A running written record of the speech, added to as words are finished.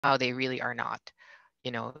they really are not.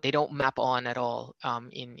 They don't map on at all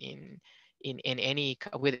in any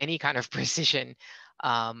with any kind of precision.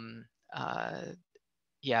 Um, uh,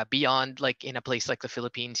 yeah, beyond like in a place like the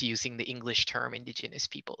Philippines using the English term indigenous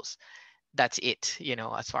peoples. That's it,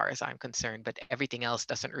 as far as I'm concerned. But everything else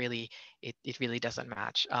doesn't really, it really doesn't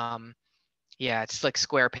match. Yeah, it's like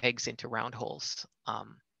square pegs into round holes.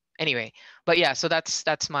 Anyway, but yeah, so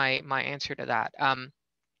that's my answer to that.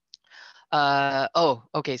 Oh,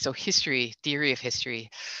 okay. So history, theory of history.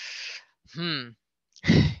 Hmm.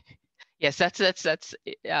 Yes, that's. I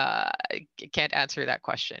can't answer that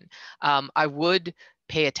question. I would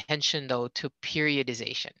pay attention though to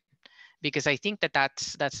periodization, because I think that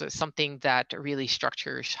that's something that really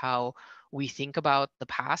structures how we think about the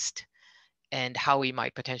past and how we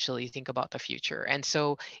might potentially think about the future. And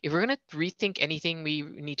so if we're going to rethink anything, we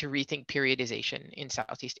need to rethink periodization in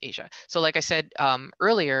Southeast Asia. So like I said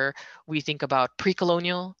earlier, we think about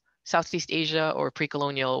pre-colonial Southeast Asia or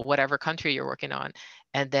pre-colonial whatever country you're working on,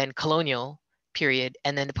 and then colonial period,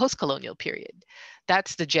 and then the post-colonial period.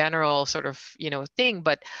 That's the general sort of thing.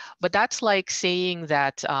 But that's like saying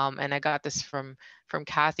that, and I got this from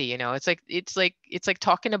Kathy. It's like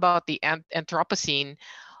talking about the Anthropocene,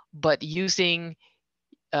 but using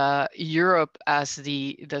Europe as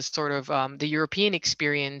the sort of the European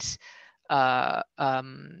experience uh,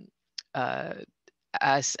 um, uh,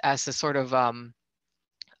 as a sort of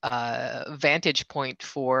vantage point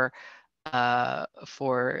for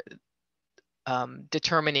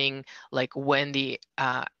determining like when the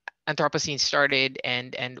Anthropocene started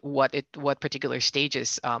and what particular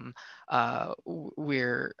stages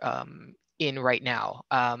we're in right now.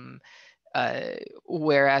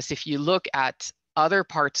 Whereas if you look at other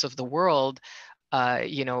parts of the world,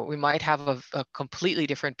 we might have a completely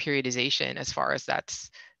different periodization as far as that's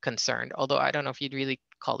concerned. Although I don't know if you'd really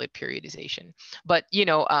call it periodization, but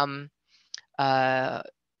uh,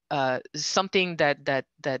 something that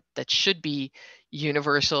should be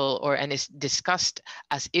universal and is discussed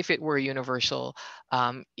as if it were universal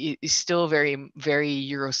is still very, very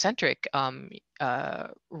Eurocentric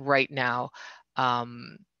right now.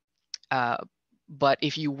 Um, uh, but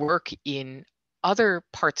if you work in other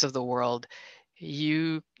parts of the world,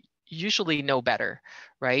 you usually know better,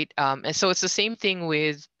 right? And so it's the same thing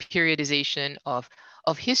with periodization of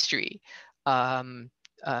history, um,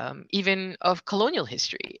 even of colonial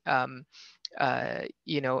history. In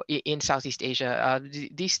Southeast Asia,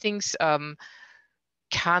 these things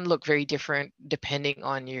can look very different depending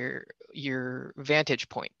on your vantage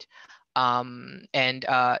point. And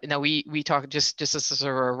now we talk just as a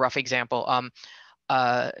sort of a rough example.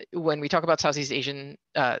 When we talk about Southeast Asian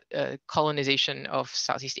colonization of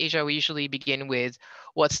Southeast Asia, we usually begin with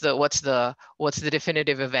what's the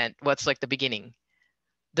definitive event? What's like the beginning?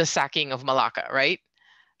 The sacking of Malacca, right?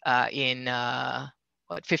 In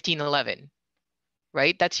 1511,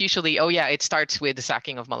 right? That's usually, oh yeah, it starts with the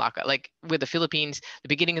sacking of Malacca. Like with the Philippines, the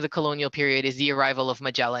beginning of the colonial period is the arrival of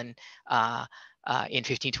Magellan in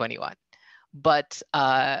 1521. But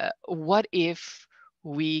what if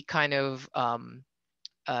we kind of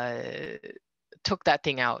took that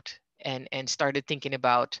thing out and started thinking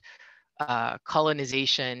about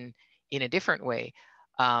colonization in a different way?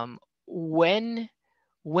 When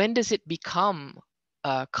does it become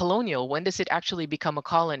colonial? When does it actually become a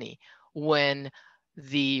colony? When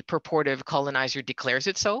the purported colonizer declares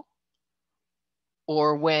it so,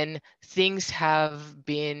 or when things have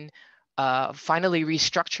been finally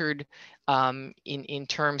restructured in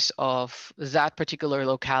terms of that particular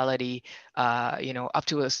locality, up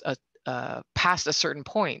to past a certain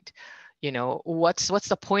point. What's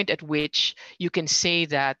the point at which you can say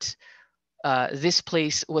that this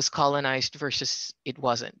place was colonized versus it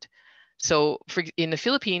wasn't? So in the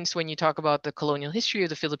Philippines, when you talk about the colonial history of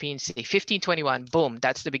the Philippines, say 1521, boom,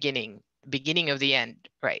 that's the beginning of the end,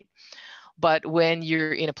 right? But when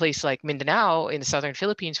you're in a place like Mindanao in the southern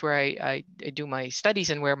Philippines, where I do my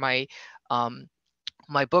studies and where my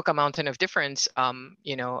my book, A Mountain of Difference,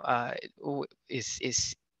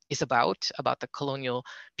 is about the colonial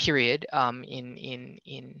period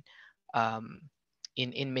in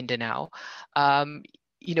Mindanao.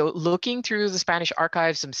 Looking through the Spanish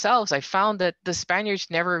archives themselves, I found that the Spaniards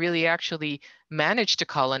never really actually managed to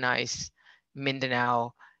colonize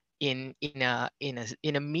Mindanao in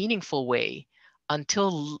a meaningful way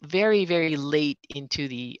until very, very late into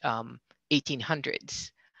the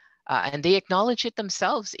 1800s. And they acknowledge it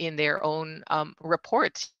themselves in their own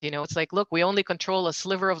reports. It's like, look, we only control a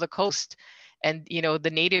sliver of the coast, and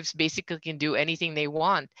the natives basically can do anything they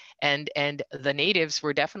want. And the natives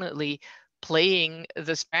were definitely playing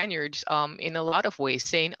the Spaniards in a lot of ways,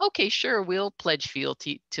 saying, okay, sure, we'll pledge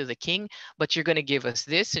fealty to the king, but you're going to give us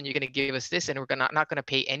this and you're going to give us this, and we're not going to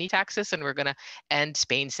pay any taxes, and we're going to, and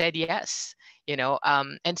Spain said yes, you know.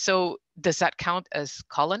 And so does that count as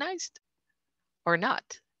colonized or not?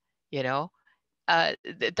 You know, that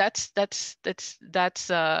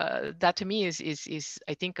to me is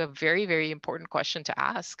I think a very, very important question to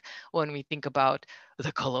ask when we think about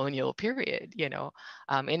the colonial period, you know.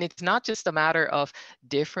 And it's not just a matter of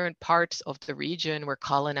different parts of the region were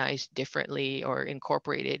colonized differently or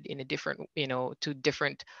incorporated in a different, you know, to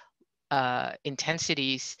different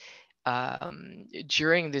intensities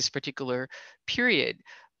during this particular period.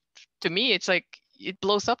 To me, it's like it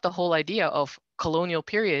blows up the whole idea of colonial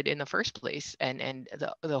period in the first place, and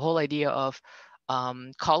the whole idea of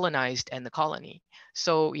colonized and the colony.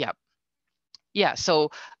 So yeah. So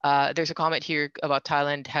there's a comment here about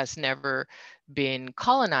Thailand has never been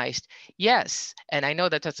colonized. Yes, and I know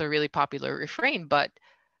that that's a really popular refrain, but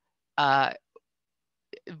uh,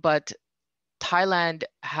 Thailand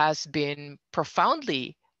has been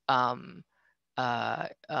profoundly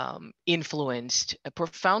influenced,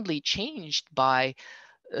 profoundly changed by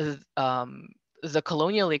the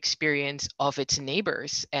colonial experience of its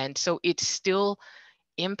neighbors. And so it's still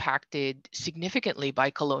impacted significantly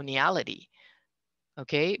by coloniality.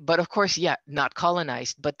 Okay, but of course, yeah, not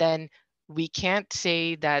colonized. But then we can't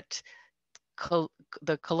say that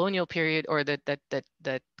the colonial period or that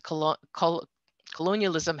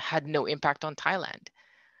colonialism had no impact on Thailand.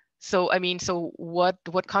 So I mean, so what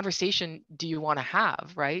conversation do you want to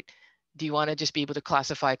have, right? Do you want to just be able to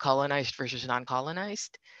classify colonized versus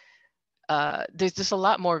non-colonized? There's just a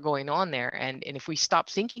lot more going on there, and if we stop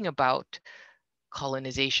thinking about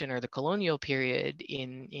colonization or the colonial period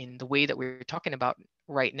in the way that we're talking about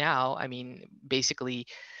right now, I mean, basically,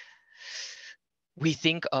 we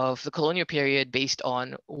think of the colonial period based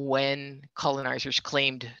on when colonizers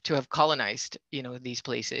claimed to have colonized, you know, these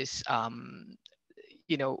places.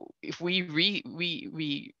 You know, if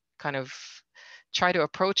we kind of try to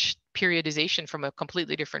approach periodization from a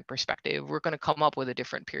completely different perspective, we're going to come up with a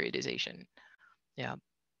different periodization. Yeah.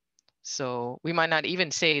 So we might not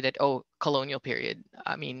even say that, oh, colonial period.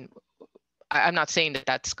 I mean, I'm not saying that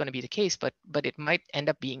that's going to be the case, but it might end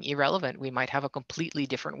up being irrelevant. We might have a completely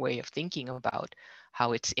different way of thinking about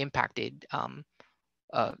how it's impacted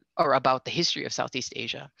or about the history of Southeast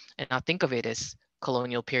Asia, and not think of it as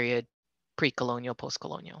colonial period, pre-colonial,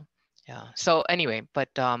 post-colonial. Yeah. So anyway, but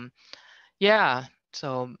yeah.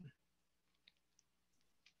 So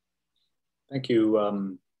thank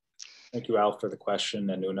you. Thank you, Al, for the question,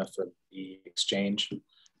 and Oona for the exchange.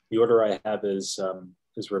 The order I have is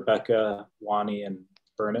Rebecca, Wani, and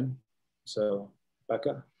Vernon. So,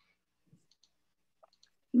 Rebecca.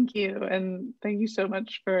 Thank you, and thank you so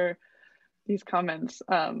much for these comments.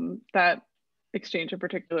 That exchange in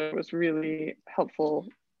particular was really helpful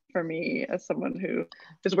for me as someone who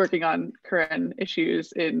is working on Karen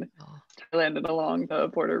issues in Thailand and along the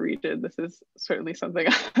border region. This is certainly something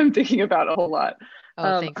I'm thinking about a whole lot.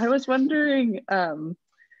 I was wondering,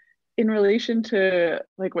 in relation to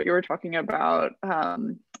like what you were talking about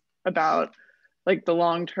like the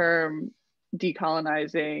long-term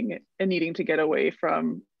decolonizing and needing to get away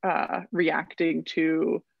from reacting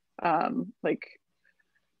to like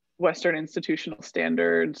Western institutional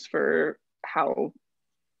standards for how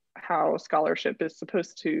scholarship is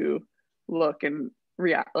supposed to look, and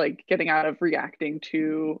react, like getting out of reacting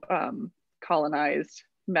to colonized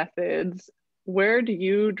methods. Where do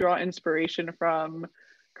you draw inspiration from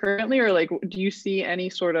currently, or like do you see any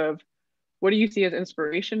sort of, what do you see as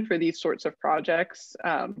inspiration for these sorts of projects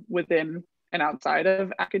within and outside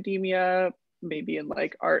of academia, maybe in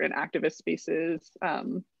like art and activist spaces?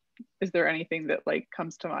 Is there anything that like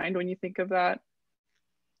comes to mind when you think of that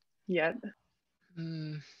yet?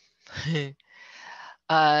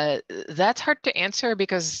 That's hard to answer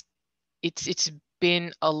because it's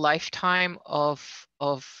been a lifetime of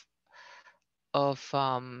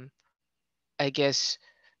I guess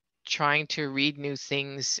trying to read new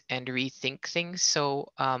things and rethink things.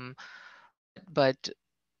 So but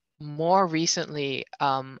more recently,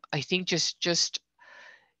 I think just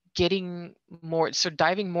getting more, so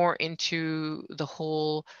diving more into the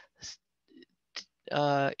whole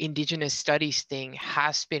indigenous studies thing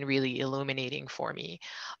has been really illuminating for me,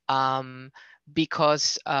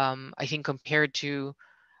 because I think compared to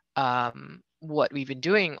what we've been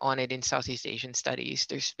doing on it in Southeast Asian studies,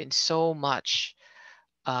 there's been so much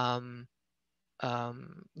going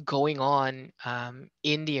on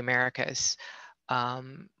in the Americas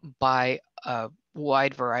by a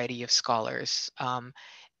wide variety of scholars.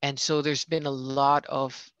 And so there's been a lot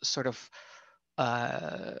of sort of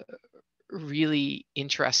really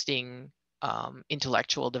interesting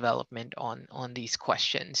intellectual development on these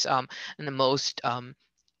questions. And the most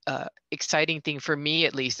exciting thing for me,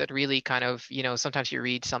 at least, that really kind of, sometimes you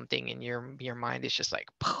read something and your mind is just like,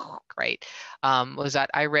 right, was that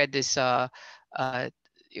I read this, it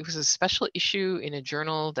was a special issue in a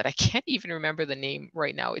journal that I can't even remember the name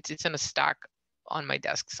right now. It's in a stack on my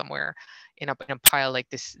desk somewhere in a pile like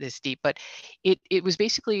this deep, but it was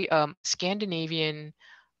basically Scandinavian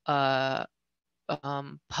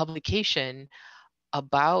publication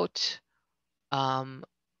about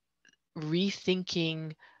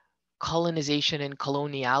rethinking colonization and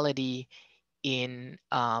coloniality in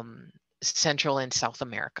Central and South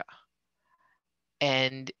America.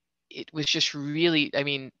 And it was just really, I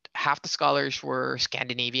mean, half the scholars were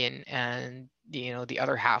Scandinavian, and the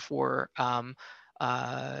other half were from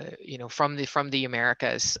the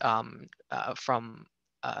Americas, from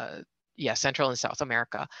Central and South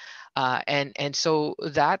America, and so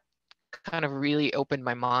that kind of really opened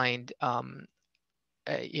my mind,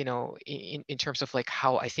 in terms of like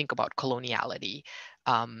how I think about coloniality,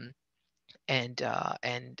 and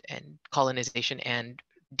colonization and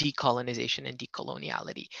decolonization and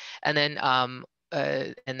decoloniality. And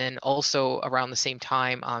then also around the same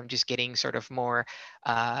time, just getting sort of more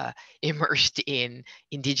immersed in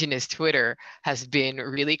indigenous Twitter has been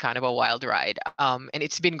really kind of a wild ride. And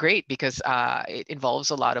it's been great because it involves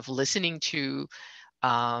a lot of listening to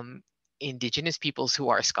indigenous peoples who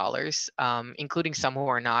are scholars, including some who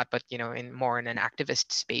are not, but in an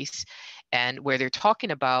activist space, and where they're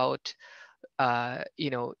talking about,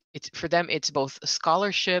 it's for them, it's both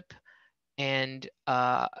scholarship and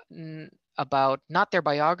about not their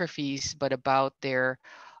biographies, but about their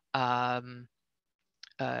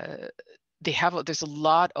there's a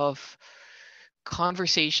lot of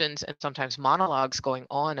conversations and sometimes monologues going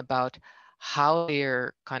on about how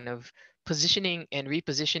they're kind of positioning and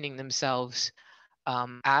repositioning themselves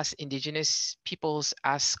as indigenous peoples,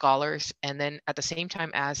 as scholars, and then at the same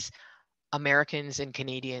time as Americans and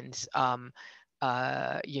Canadians, in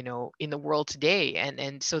the world today.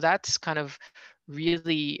 And so that's kind of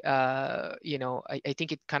really, I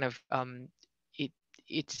think it kind of,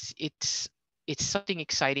 it's something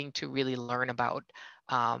exciting to really learn about,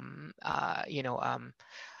 to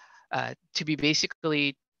be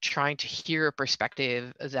basically trying to hear a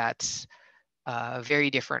perspective that's very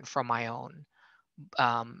different from my own,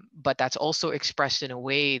 but that's also expressed in a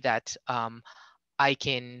way that I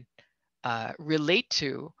can relate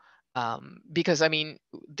to, because I mean,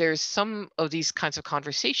 there's some of these kinds of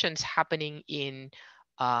conversations happening in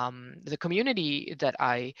the community that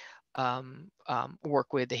I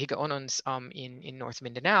work with, the Higaonons in North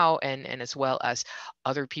Mindanao, and as well as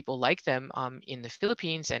other people like them in the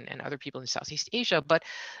Philippines and other people in Southeast Asia. But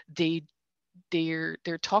they're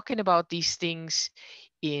talking about these things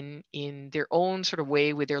in their own sort of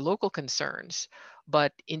way with their local concerns.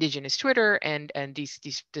 But indigenous Twitter and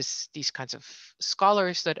these kinds of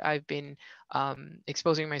scholars that I've been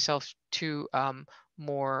exposing myself to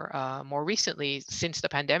more recently, since the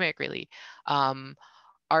pandemic really,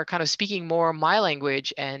 are kind of speaking more my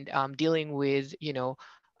language and dealing with the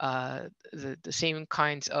same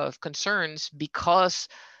kinds of concerns, because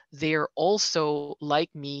they're also, like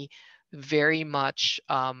me, very much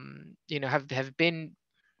have been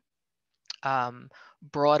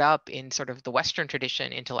brought up in sort of the Western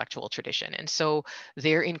tradition, intellectual tradition, and so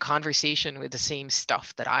they're in conversation with the same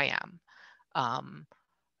stuff that I am,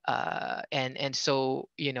 and so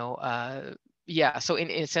so in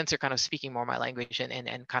a sense they're kind of speaking more my language,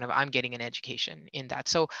 and kind of I'm getting an education in that.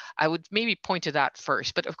 So I would maybe point to that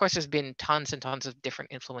first, but of course there's been tons and tons of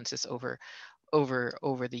different influences over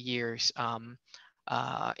the years,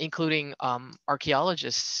 including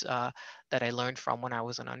archaeologists that I learned from when I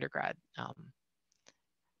was an undergrad,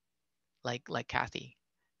 like Kathy.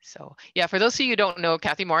 So yeah, for those of you who don't know,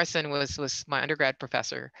 Kathy Morrison was my undergrad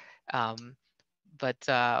professor, but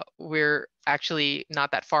we're actually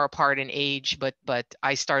not that far apart in age, but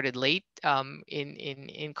I started late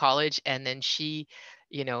in college, and then she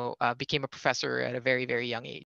became a professor at a very, very young age.